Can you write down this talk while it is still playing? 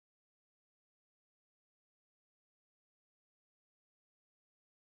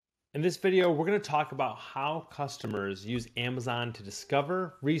In this video, we're going to talk about how customers use Amazon to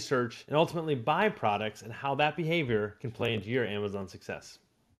discover, research, and ultimately buy products, and how that behavior can play into your Amazon success.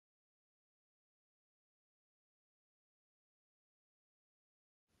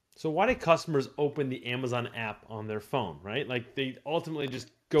 So why do customers open the Amazon app on their phone, right? Like they ultimately just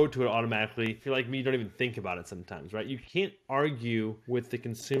go to it automatically. If you're like me, you don't even think about it sometimes, right? You can't argue with the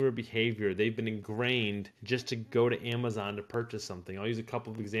consumer behavior. They've been ingrained just to go to Amazon to purchase something. I'll use a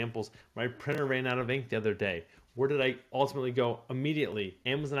couple of examples. My printer ran out of ink the other day. Where did I ultimately go? Immediately,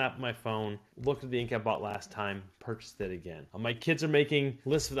 Amazon app on my phone, looked at the ink I bought last time, purchased it again. My kids are making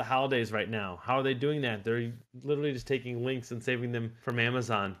lists for the holidays right now. How are they doing that? They're literally just taking links and saving them from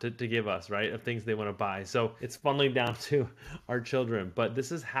Amazon to give us, right, of things they want to buy. So it's funneling down to our children. But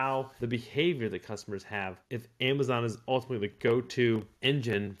this is how the behavior that customers have if Amazon is ultimately the go-to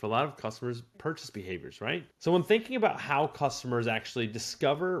engine for a lot of customers' purchase behaviors, right? So when thinking about how customers actually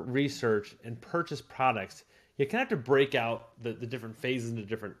discover, research, and purchase products, you kind of have to break out the different phases into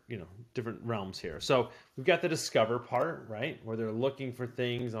different realms here. So we've got the discover part, right? Where they're looking for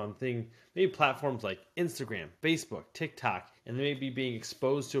things on maybe platforms like Instagram, Facebook, TikTok, and they may be being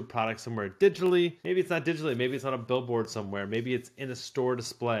exposed to a product somewhere digitally. Maybe it's not digitally, maybe it's on a billboard somewhere, maybe it's in a store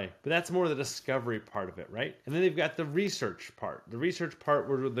display. But that's more the discovery part of it, right? And then they've got the research part. The research part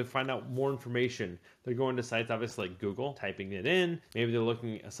where they find out more information. They're going to sites obviously like Google, typing it in. Maybe they're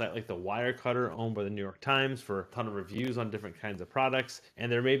looking at a site like the Wirecutter, owned by the New York Times, for a ton of reviews on different kinds of products.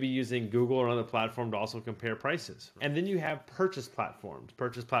 And they're maybe using Google or another platform to also compare prices. And then you have purchase platforms.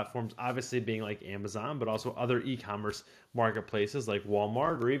 Purchase platforms obviously being like Amazon, but also other e-commerce marketplaces like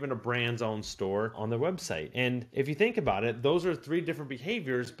Walmart or even a brand's own store on their website. And if you think about it, those are three different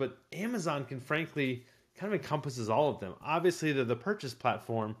behaviors, but Amazon can frankly kind of encompasses all of them. Obviously, they're the purchase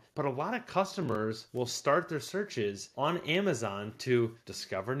platform, but a lot of customers will start their searches on Amazon to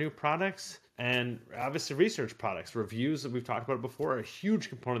discover new products and obviously research products. Reviews, that we've talked about before, are a huge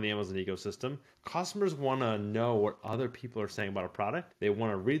component of the Amazon ecosystem. Customers want to know what other people are saying about a product. They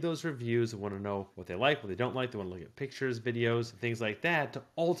want to read those reviews. They want to know what they like, what they don't like. They want to look at pictures, videos, things like that to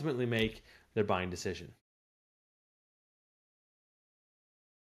ultimately make their buying decision.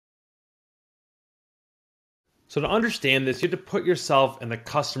 So to understand this, you have to put yourself in the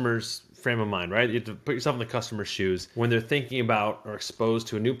customer's frame of mind, right? You have to put yourself in the customer's shoes when they're thinking about or exposed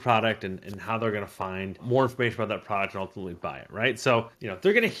to a new product and how they're going to find more information about that product and ultimately buy it, right? So, they're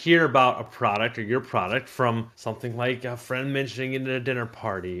going to hear about a product or your product from something like a friend mentioning it at a dinner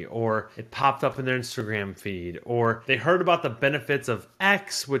party, or it popped up in their Instagram feed, or they heard about the benefits of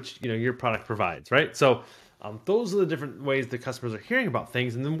X, which, your product provides, right? So those are the different ways the customers are hearing about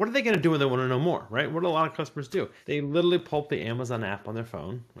things. And then what are they going to do when they want to know more, right? What do a lot of customers do? They literally pull up the Amazon app on their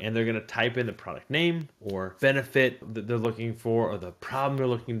phone and they're going to type in the product name or benefit that they're looking for or the problem they're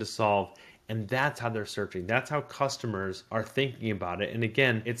looking to solve. And that's how they're searching. That's how customers are thinking about it. And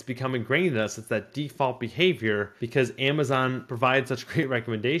again, it's become ingrained in us. It's that default behavior because Amazon provides such great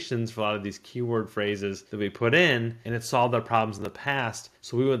recommendations for a lot of these keyword phrases that we put in, and it solved our problems in the past.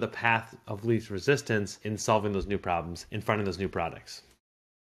 So we went the path of least resistance in solving those new problems and finding those new products.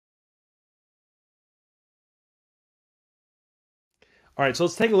 All right, so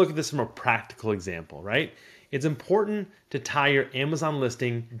let's take a look at this from a practical example, right? It's important to tie your Amazon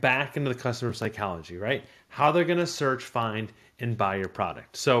listing back into the customer psychology, right? How they're going to search, find, and buy your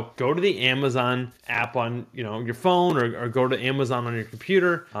product. So go to the Amazon app on your phone or go to Amazon on your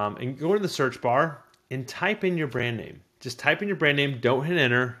computer and go to the search bar and type in your brand name. Just type in your brand name, don't hit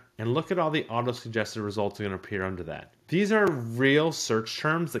enter, and look at all the auto-suggested results that are going to appear under that. These are real search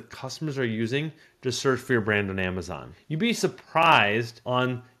terms that customers are using to search for your brand on Amazon. You'd be surprised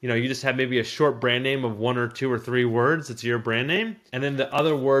on, you just have maybe a short brand name of 1 or 2 or 3 words. It's your brand name. And then the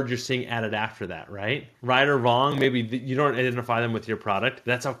other words you're seeing added after that, right? Right or wrong, maybe you don't identify them with your product.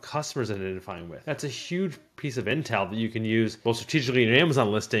 That's how customers are identifying with. That's a huge piece of intel that you can use both strategically in your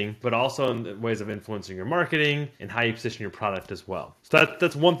Amazon listing, but also in ways of influencing your marketing and how you position your product as well. So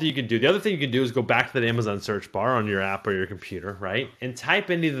that's one thing you can do. The other thing you can do is go back to that Amazon search bar on your app or your computer, right? And type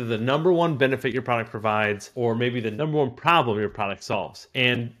in either the number one benefit your product provides or maybe the number one problem your product solves.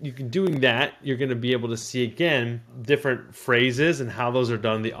 And you can doing that, you're going to be able to see again different phrases and how those are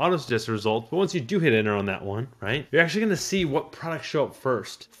done, the auto-suggested results. But once you do hit enter on that one, right, you're actually going to see what products show up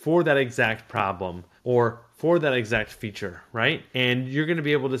first for that exact problem or for that exact feature, right? And you're going to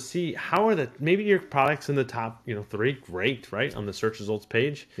be able to see how are maybe your products in the top, 3, great, right? On the search results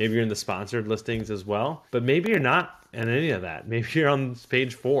page. Maybe you're in the sponsored listings as well, but maybe you're not in any of that. Maybe you're on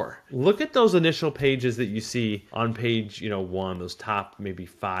page 4. Look at those initial pages that you see on page 1, those top maybe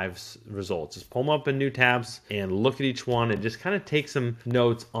 5 results. Just pull them up in new tabs and look at each one and just kind of take some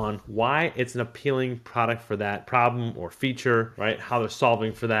notes on why it's an appealing product for that problem or feature, right? How they're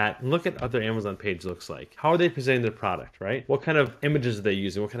solving for that. And look at what their Amazon page looks like. How are they presenting their product, right? What kind of images are they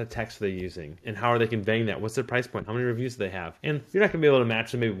using? What kind of text are they using? And how are they conveying that? What's their price point? How many reviews do they have? And you're not going to be able to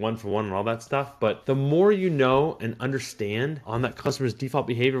match them maybe one for one and all that stuff, but the more you know and understand on that customer's default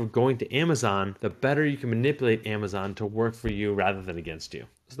behavior of going to Amazon, the better you can manipulate Amazon to work for you rather than against you.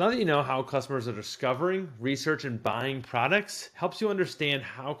 So now that you know how customers are discovering, research, and buying products, helps you understand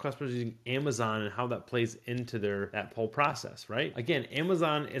how customers are using Amazon and how that plays into that whole process, right? Again,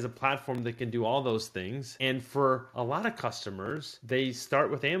 Amazon is a platform that can do all those things. And for a lot of customers, they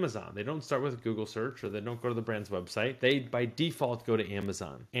start with Amazon. They don't start with Google search, or they don't go to the brand's website. They, by default, go to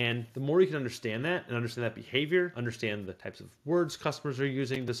Amazon. And the more you can understand that and understand that behavior, understand the types of words customers are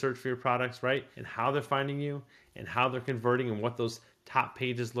using to search for your products, right? And how they're finding you and how they're converting and what those top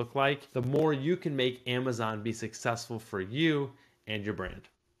pages look like, the more you can make Amazon be successful for you and your brand.